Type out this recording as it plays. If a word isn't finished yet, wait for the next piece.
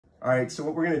All right, so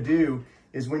what we're gonna do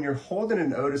is when you're holding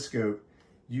an otoscope,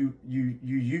 you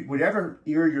whatever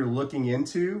ear you're looking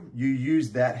into, you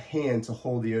use that hand to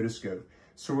hold the otoscope.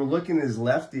 So we're looking at his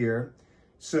left ear.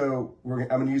 So I'm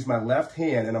gonna use my left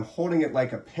hand and I'm holding it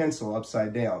like a pencil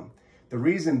upside down. The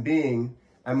reason being,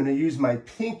 I'm gonna use my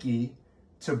pinky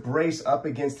to brace up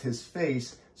against his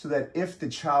face so that if the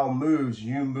child moves,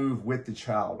 you move with the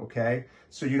child, okay?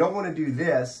 So you don't wanna do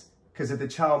this, because if the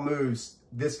child moves,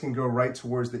 this can go right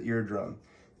towards the eardrum.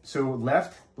 So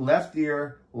left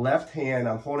ear, left hand,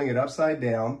 I'm holding it upside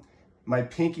down. My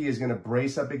pinky is gonna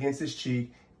brace up against his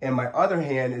cheek, and my other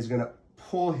hand is gonna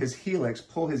pull his helix,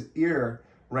 pull his ear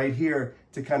right here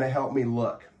to kind of help me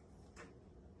look.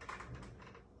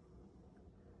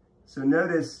 So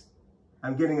notice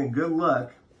I'm getting a good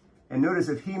look, and notice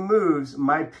if he moves,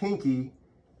 my pinky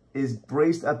is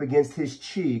braced up against his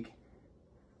cheek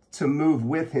to move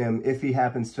with him if he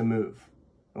happens to move,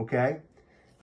 okay?